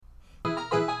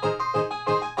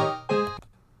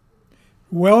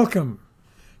Welcome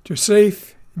to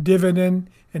Safe Dividend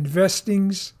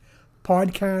Investing's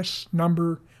podcast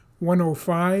number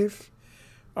 105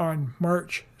 on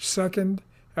March 2nd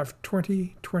of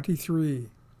 2023.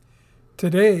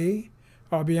 Today,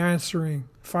 I'll be answering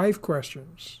 5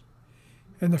 questions.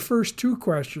 In the first 2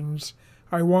 questions,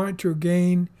 I want to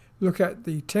again look at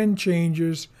the 10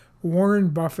 changes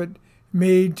Warren Buffett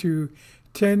made to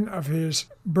 10 of his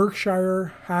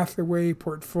Berkshire Hathaway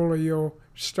portfolio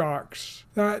stocks.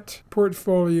 That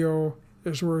portfolio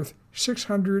is worth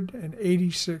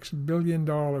 $686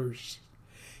 billion.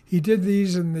 He did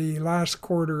these in the last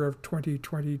quarter of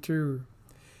 2022.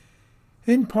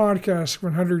 In podcast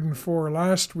 104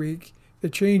 last week, the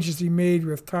changes he made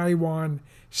with Taiwan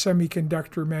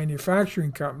Semiconductor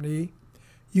Manufacturing Company,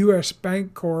 U.S.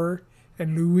 Bancorp,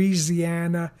 and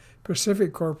Louisiana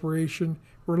Pacific Corporation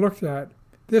were looked at.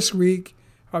 This week,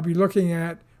 I'll be looking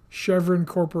at Chevron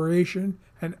Corporation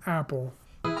and Apple.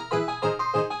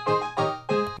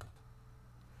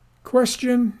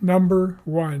 Question number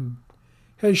 1.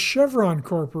 Has Chevron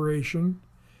Corporation,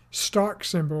 stock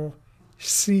symbol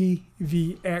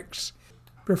CVX,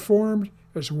 performed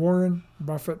as Warren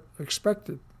Buffett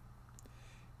expected?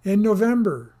 In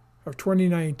November of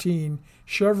 2019,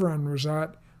 Chevron was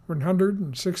at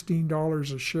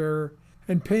 $116 a share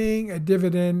and paying a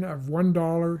dividend of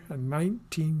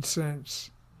 $1.19.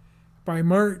 By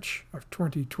March of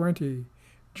 2020,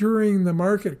 during the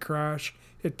market crash,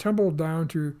 it tumbled down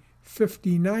to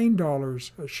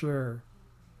 $59 a share.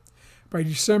 By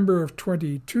December of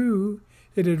 22,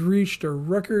 it had reached a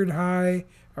record high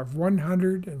of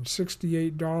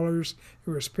 $168. It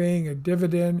was paying a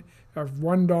dividend of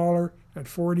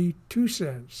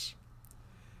 $1.42.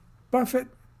 Buffett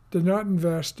did not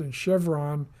invest in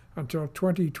Chevron until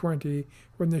 2020,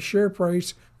 when the share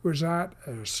price was at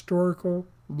a historical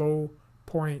low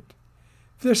point.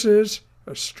 This is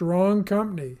a strong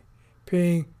company,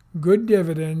 paying good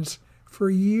dividends for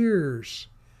years.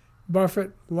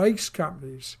 Buffett likes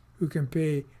companies who can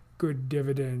pay good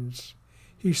dividends.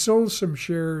 He sold some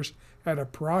shares at a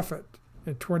profit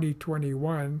in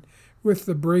 2021 with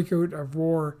the breakout of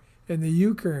war in the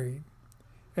Ukraine.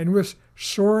 And with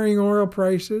soaring oil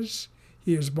prices,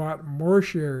 he has bought more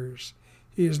shares.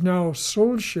 He has now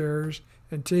sold shares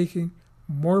and taking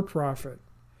more profit.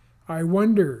 I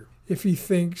wonder if he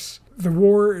thinks the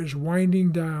war is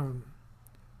winding down.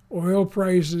 Oil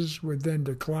prices would then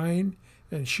decline,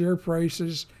 and share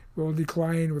prices will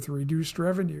decline with reduced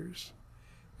revenues.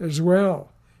 As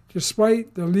well,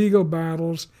 despite the legal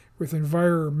battles with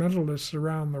environmentalists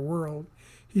around the world,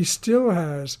 he still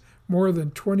has more than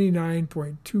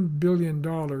 $29.2 billion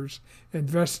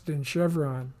invested in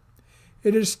Chevron.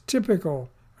 It is typical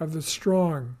of the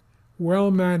strong,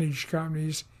 well-managed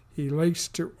companies he likes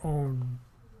to own.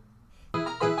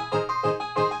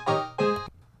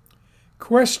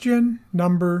 Question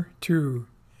number 2.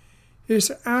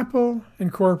 Is Apple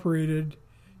Incorporated,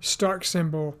 stock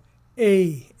symbol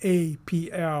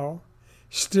AAPL,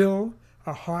 still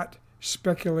a hot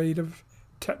speculative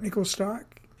technical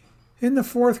stock? In the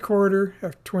fourth quarter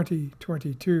of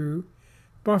 2022,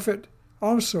 Buffett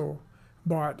also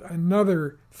bought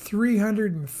another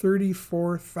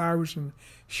 334,000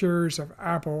 shares of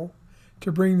Apple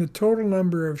to bring the total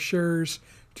number of shares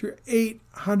to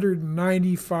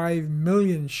 895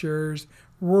 million shares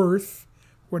worth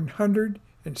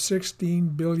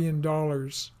 $116 billion.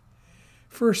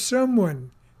 For someone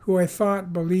who I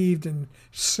thought believed in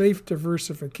safe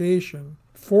diversification,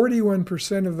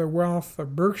 41% of the wealth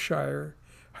of Berkshire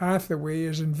Hathaway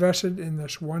is invested in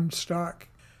this one stock.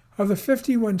 Of the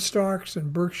 51 stocks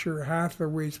in Berkshire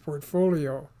Hathaway's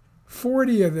portfolio,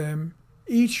 40 of them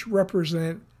each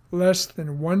represent less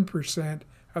than 1%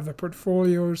 of the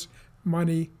portfolio's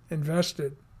money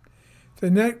invested. The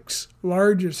next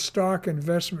largest stock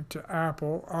investment to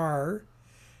Apple are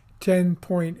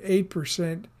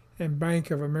 10.8% in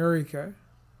Bank of America,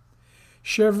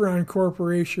 Chevron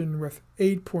Corporation with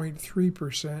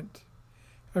 8.3%,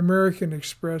 American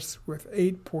Express with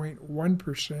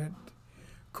 8.1%,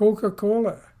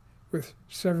 Coca-Cola with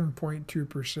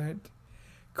 7.2%,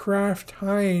 Kraft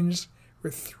Heinz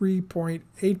with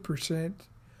 3.8%,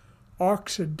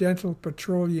 Occidental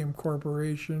Petroleum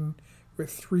Corporation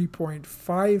with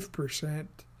 3.5%,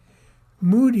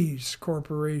 Moody's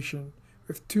Corporation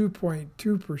with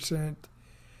 2.2%,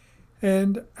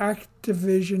 and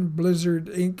Activision Blizzard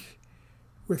Inc.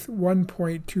 with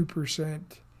 1.2%,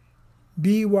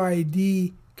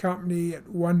 BYD Company at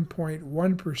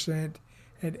 1.1%,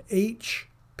 and HP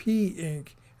Inc.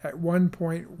 at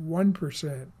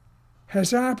 1.1%.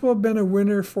 Has Apple been a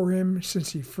winner for him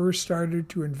since he first started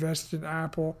to invest in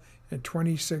Apple in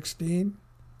 2016?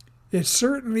 It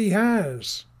certainly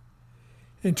has.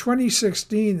 In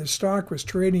 2016, the stock was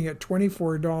trading at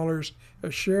 $24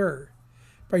 a share.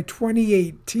 By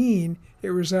 2018, it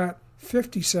was at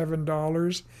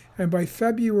 $57, and by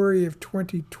February of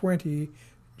 2020,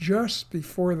 just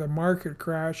before the market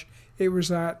crash, it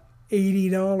was at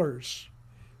 $80.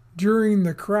 During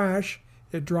the crash,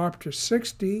 it dropped to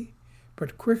 $60,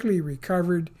 but quickly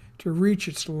recovered to reach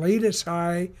its latest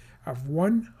high of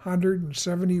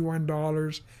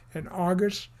 $171 in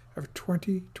August of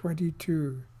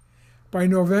 2022. By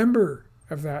November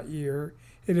of that year,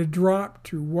 it had dropped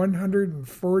to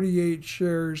 148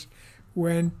 shares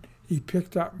when he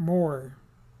picked up more.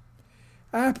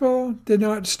 Apple did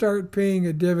not start paying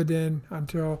a dividend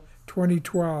until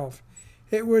 2012.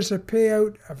 It was a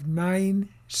payout of 9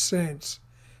 cents.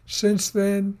 Since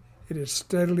then, it has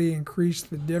steadily increased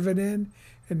the dividend,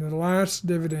 and the last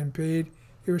dividend paid,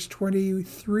 it was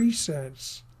 23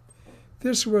 cents.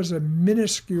 This was a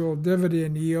minuscule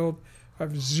dividend yield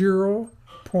of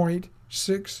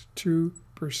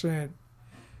 0.62%.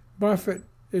 Buffett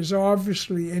is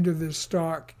obviously into this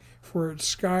stock for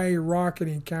its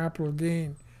skyrocketing capital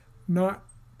gain, not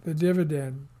the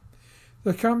dividend.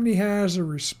 The company has a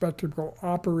respectable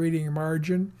operating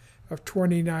margin of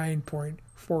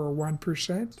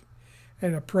 29.41%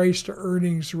 and a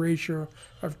price-to-earnings ratio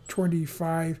of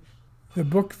 25. The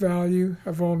book value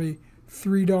of only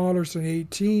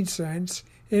 $3.18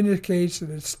 indicates that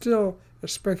it's still a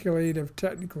speculative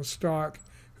technical stock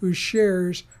whose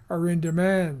shares are in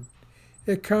demand.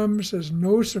 It comes as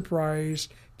no surprise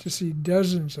to see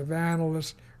dozens of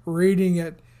analysts rating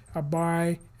it a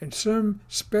buy and some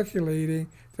speculating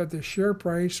that the share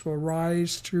price will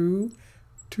rise to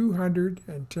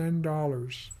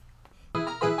 $210.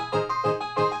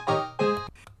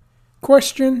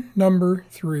 Question number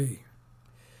 3.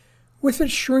 With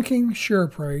its shrinking share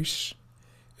price,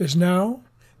 is now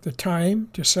the time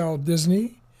to sell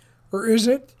Disney, or is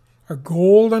it a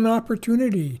golden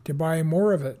opportunity to buy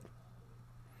more of it?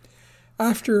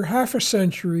 After half a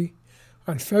century,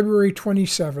 on February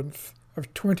 27th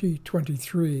of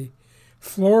 2023,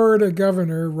 Florida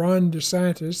Governor Ron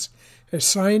DeSantis has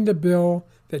signed a bill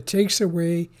that takes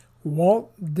away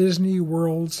Walt Disney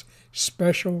World's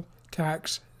special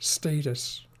tax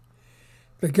status.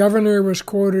 The governor was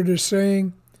quoted as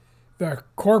saying, "The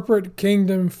corporate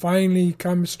kingdom finally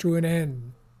comes to an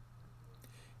end."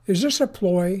 Is this a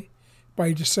ploy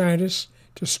by DeSantis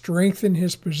to strengthen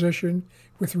his position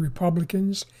with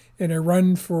Republicans in a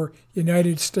run for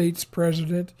United States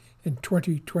President in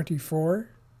 2024?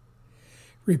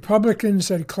 Republicans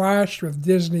had clashed with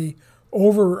Disney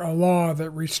over a law that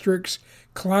restricts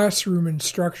classroom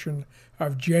instruction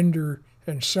of gender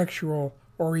and sexual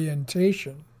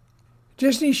orientation.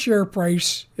 Disney's share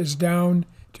price is down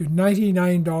to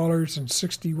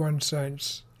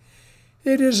 $99.61.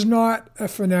 It is not a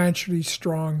financially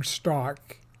strong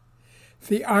stock.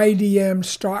 The IDM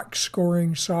stock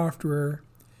scoring software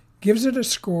gives it a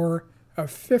score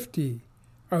of 50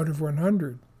 out of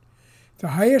 100. The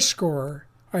highest score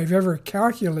I've ever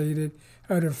calculated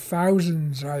out of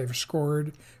thousands I've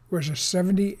scored was a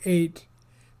 78.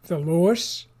 The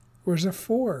lowest was a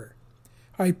 4.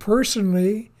 I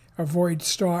personally avoid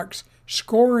stocks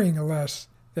scoring less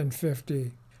than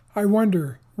 50. I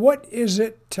wonder, what is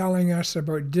it telling us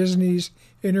about Disney's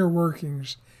inner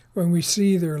workings when we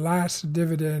see their last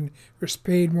dividend was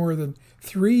paid more than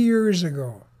 3 years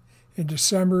ago, in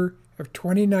December of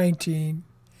 2019,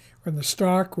 when the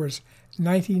stock was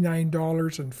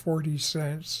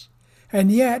 $99.40,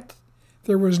 and yet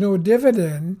there was no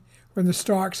dividend when the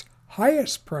stock's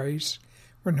highest price,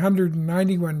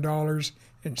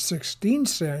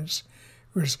 $191.16,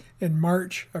 was in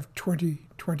March of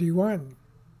 2021.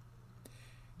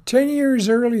 10 years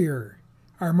earlier,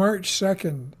 on March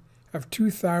 2nd of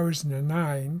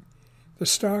 2009, the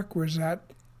stock was at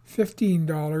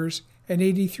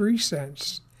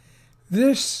 $15.83.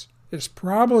 This is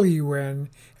probably when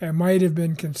it might have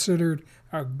been considered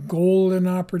a golden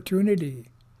opportunity.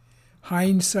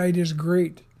 Hindsight is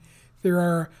great. There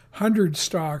are 100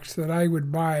 stocks that I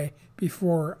would buy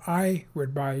before I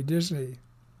would buy Disney.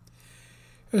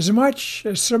 As much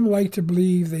as some like to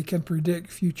believe they can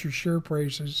predict future share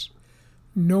prices,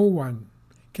 no one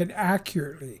can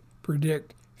accurately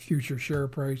predict future share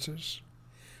prices.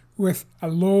 With a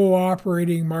low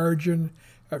operating margin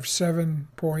of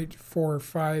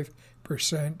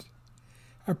 7.45%,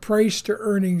 a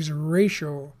price-to-earnings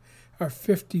ratio of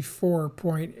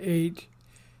 54.8,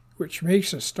 which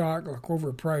makes a stock look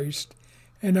overpriced,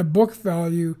 and a book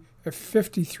value of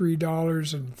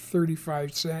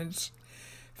 $53.35,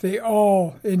 they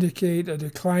all indicate a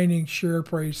declining share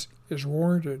price is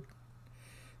warranted.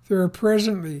 There are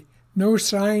presently no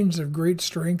signs of great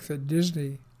strength at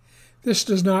Disney. This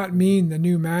does not mean the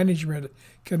new management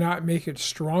cannot make it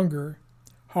stronger.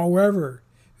 However,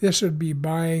 this would be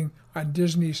buying on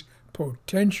Disney's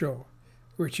potential,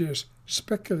 which is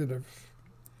speculative.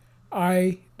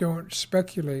 I don't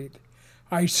speculate.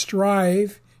 I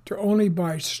strive to only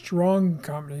buy strong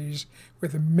companies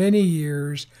with many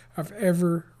years of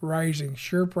ever-rising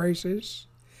share prices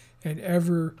and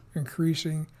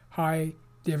ever-increasing high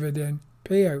dividend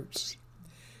payouts.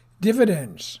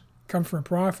 Dividends come from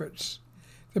profits.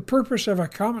 The purpose of a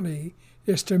company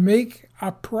is to make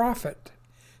a profit.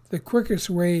 The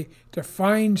quickest way to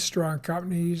find strong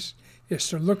companies is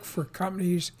to look for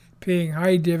companies paying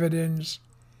high dividends,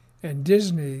 and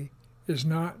Disney is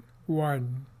not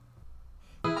one.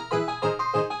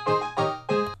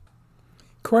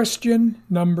 Question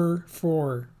number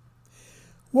 4.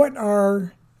 What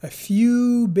are a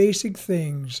few basic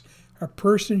things a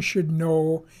person should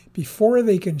know before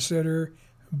they consider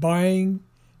buying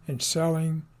and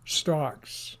selling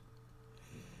stocks?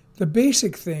 The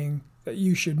basic thing that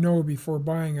you should know before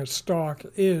buying a stock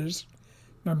is,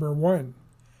 number 1,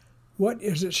 what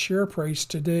is its share price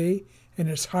today and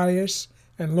its highest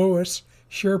and lowest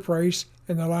share price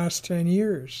in the last 10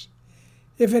 years?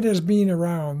 If it has been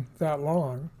around that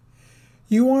long,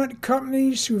 you want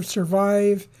companies who have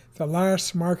survived the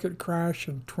last market crash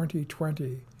in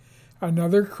 2020.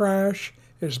 Another crash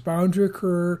is bound to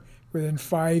occur within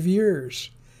 5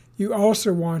 years. You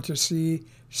also want to see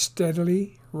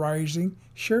steadily rising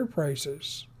share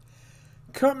prices.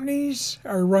 Companies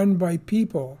are run by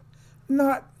people,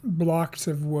 not blocks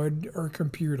of wood or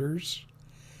computers.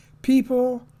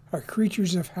 People are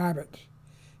creatures of habit.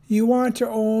 You want to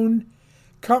own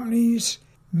companies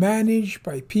managed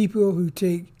by people who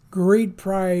take great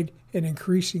pride in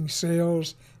increasing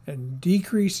sales and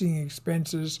decreasing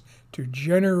expenses to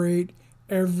generate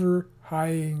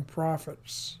ever-higher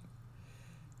profits.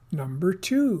 Number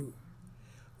 2,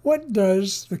 what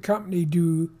does the company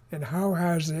do and how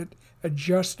has it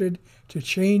adjusted to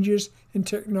changes in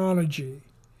technology?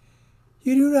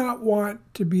 You do not want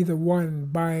to be the one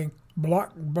buying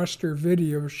blockbuster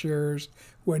video shares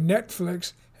when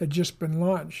Netflix had just been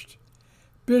launched.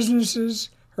 Businesses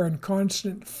are in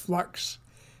constant flux.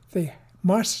 They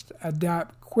must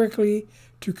adapt quickly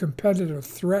to competitive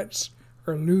threats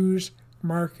or lose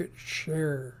market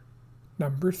share.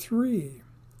 Number 3,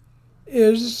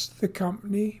 is the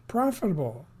company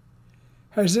profitable?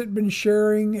 Has it been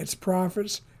sharing its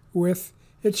profits with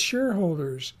its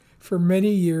shareholders for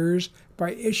many years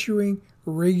by issuing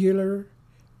regular,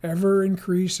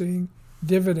 ever-increasing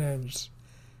dividends?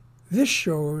 This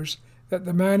shows that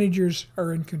the managers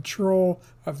are in control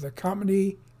of the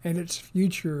company and its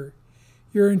future.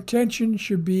 Your intention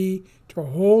should be to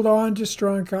hold on to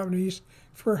strong companies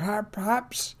for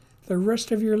perhaps the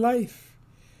rest of your life.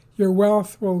 Your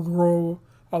wealth will grow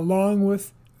along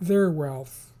with their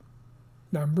wealth.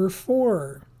 Number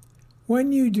 4,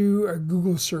 when you do a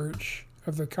Google search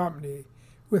of the company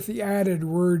with the added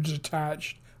words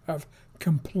attached of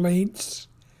complaints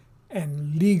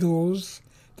and legals,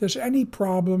 does any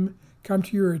problem come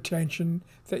to your attention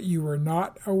that you were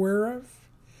not aware of?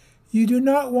 You do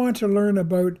not want to learn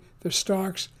about the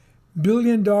stock's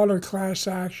billion-dollar class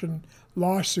action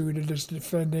lawsuit it is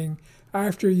defending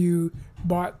after you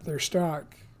bought their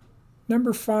stock.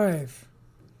 Number 5,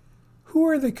 who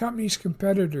are the company's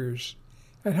competitors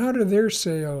and how do their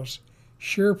sales,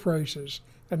 share prices,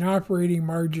 and operating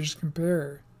margins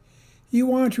compare? You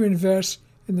want to invest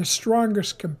in the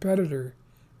strongest competitor,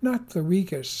 not the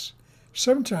weakest.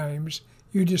 Sometimes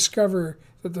you discover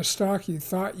that the stock you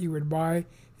thought you would buy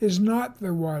is not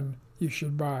the one you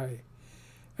should buy.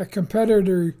 A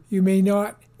competitor you may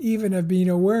not even have been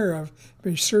aware of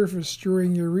may surface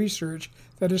during your research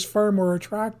that is far more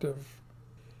attractive.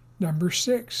 Number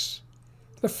 6,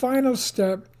 the final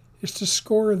step is to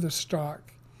score the stock.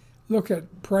 Look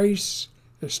at price,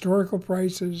 historical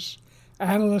prices,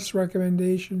 analyst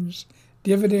recommendations,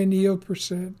 dividend yield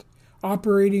percent,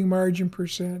 operating margin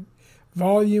percent,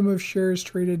 volume of shares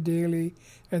traded daily,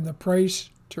 and the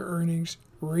price to earnings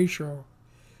ratio.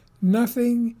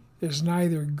 Nothing is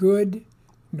neither good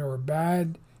nor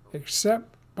bad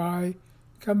except by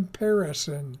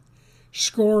comparison.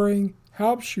 Scoring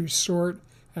helps you sort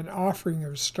an offering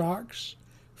of stocks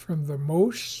from the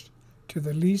most to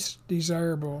the least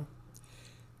desirable.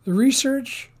 The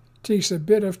research takes a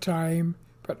bit of time,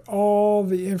 but all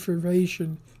the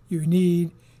information you need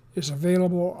is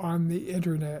available on the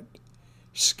internet.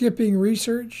 Skipping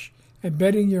research and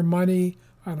betting your money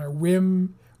on a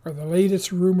whim or the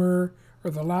latest rumor or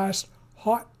the last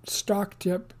hot stock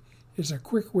tip is a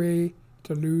quick way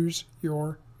to lose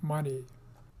your money.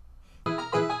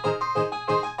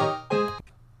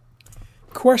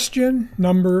 Question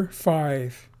number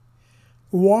 5.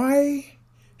 Why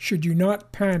should you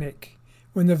not panic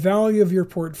when the value of your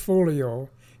portfolio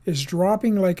is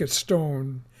dropping like a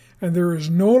stone and there is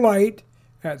no light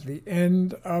at the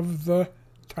end of the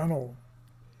tunnel?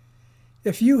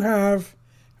 If you have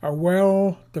a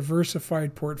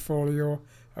well-diversified portfolio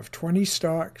of 20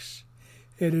 stocks,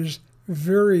 it is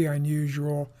very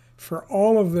unusual for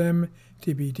all of them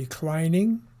to be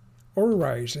declining or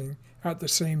rising at the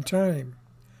same time.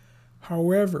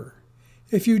 However,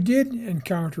 if you did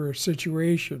encounter a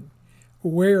situation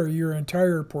where your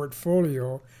entire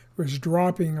portfolio was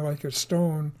dropping like a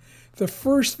stone, the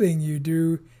first thing you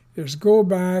do is go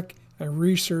back and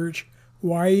research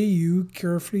why you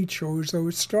carefully chose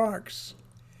those stocks.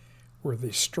 Were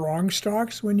they strong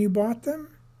stocks when you bought them?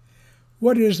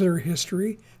 What is their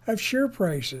history of share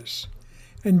prices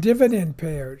and dividend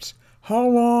payouts? How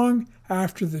long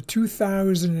after the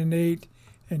 2008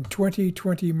 and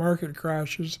 2020 market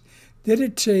crashes did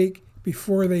it take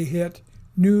before they hit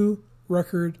new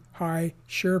record high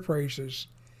share prices?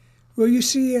 Will you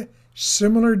see a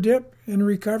similar dip in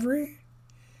recovery?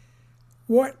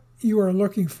 What you are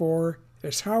looking for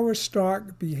is how a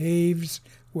stock behaves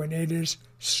when it is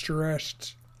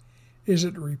stressed. Is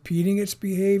it repeating its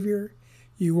behavior?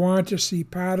 You want to see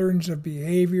patterns of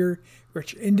behavior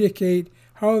which indicate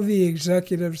how the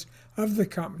executives of the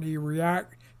company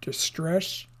react to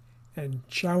stress and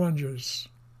challenges.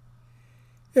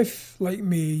 If, like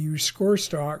me, you score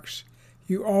stocks,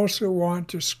 you also want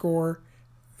to score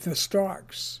the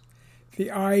stocks. The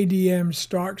IDM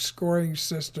stock scoring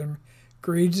system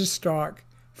grades a stock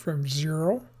from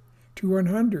 0 to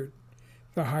 100.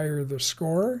 The higher the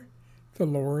score, the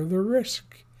lower the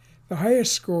risk. The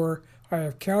highest score I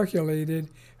have calculated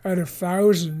out of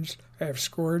thousands I have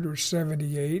scored was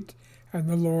 78, and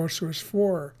the lowest was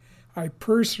 4. I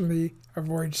personally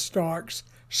avoid stocks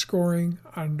scoring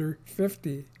under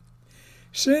 50.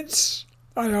 Since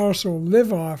I also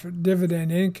live off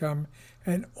dividend income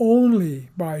and only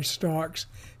buy stocks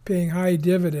paying high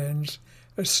dividends,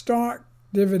 a stock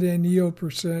dividend yield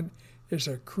percent is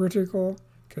a critical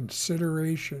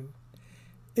consideration.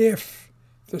 If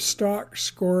the stock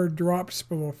score drops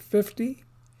below 50,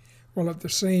 while at the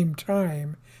same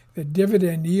time the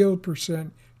dividend yield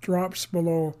percent drops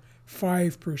below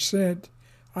 5%,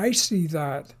 I see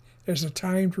that as a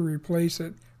time to replace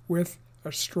it with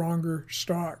a stronger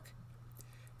stock.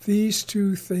 These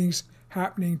two things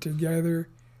happening together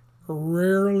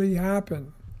rarely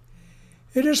happen.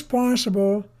 It is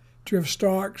possible to have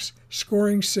stocks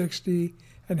scoring 60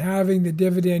 and having the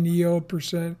dividend yield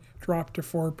percent drop to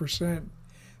 4%.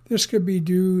 This could be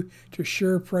due to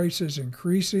share prices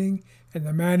increasing and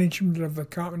the management of the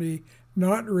company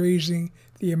not raising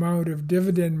the amount of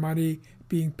dividend money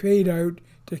being paid out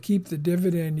to keep the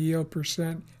dividend yield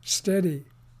percent steady.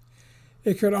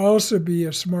 It could also be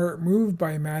a smart move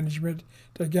by management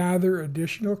to gather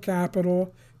additional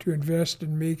capital to invest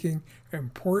in making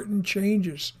important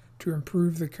changes to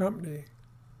improve the company.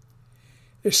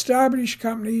 Established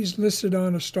companies listed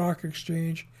on a stock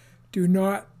exchange do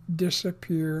not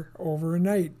disappear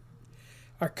overnight.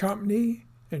 A company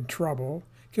in trouble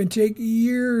can take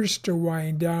years to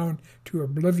wind down to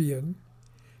oblivion.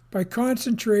 By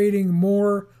concentrating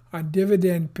more on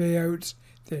dividend payouts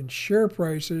than share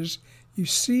prices, you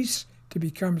cease to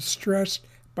become stressed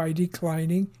by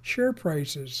declining share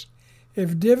prices.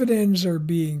 If dividends are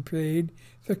being paid,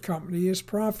 the company is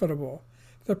profitable.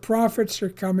 The profits are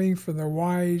coming from the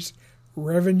wise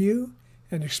revenue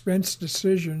and expense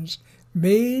decisions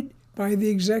made by the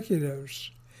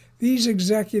executives. These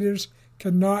executives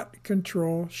cannot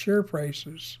control share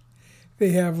prices. They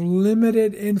have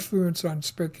limited influence on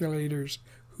speculators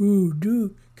who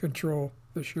do control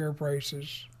the share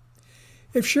prices.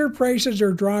 If share prices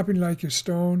are dropping like a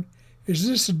stone, is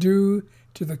this due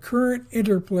to the current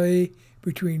interplay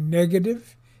between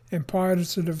negative and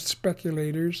positive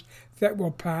speculators that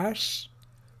will pass?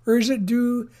 Or is it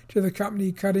due to the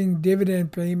company cutting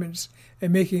dividend payments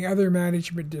and making other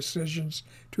management decisions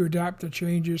to adapt to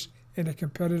changes in a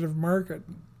competitive market?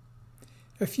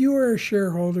 If you are a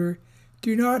shareholder,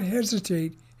 do not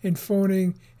hesitate in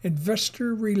phoning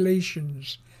investor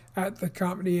relations at the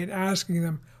company and asking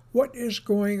them what is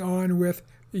going on with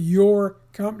your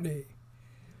company.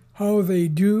 How they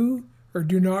do or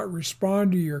do not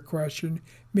respond to your question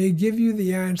may give you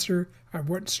the answer on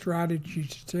what strategy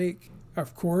to take.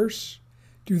 Of course,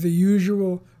 do the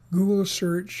usual Google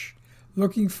search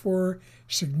looking for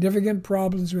significant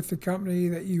problems with the company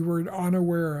that you were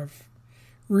unaware of.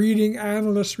 Reading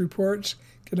analyst reports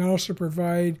can also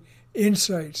provide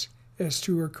insights as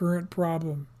to a current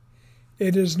problem.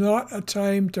 It is not a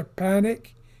time to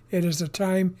panic. It is a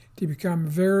time to become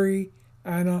very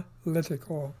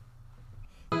analytical.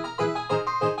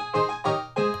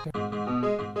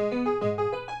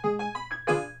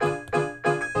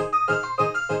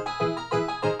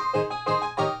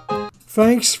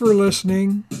 Thanks for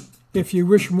listening. If you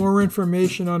wish more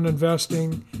information on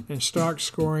investing and stock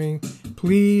scoring,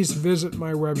 please visit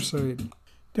my website,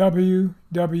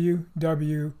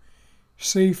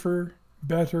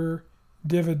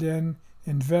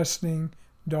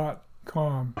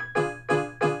 www.saferbetterdividendinvesting.com.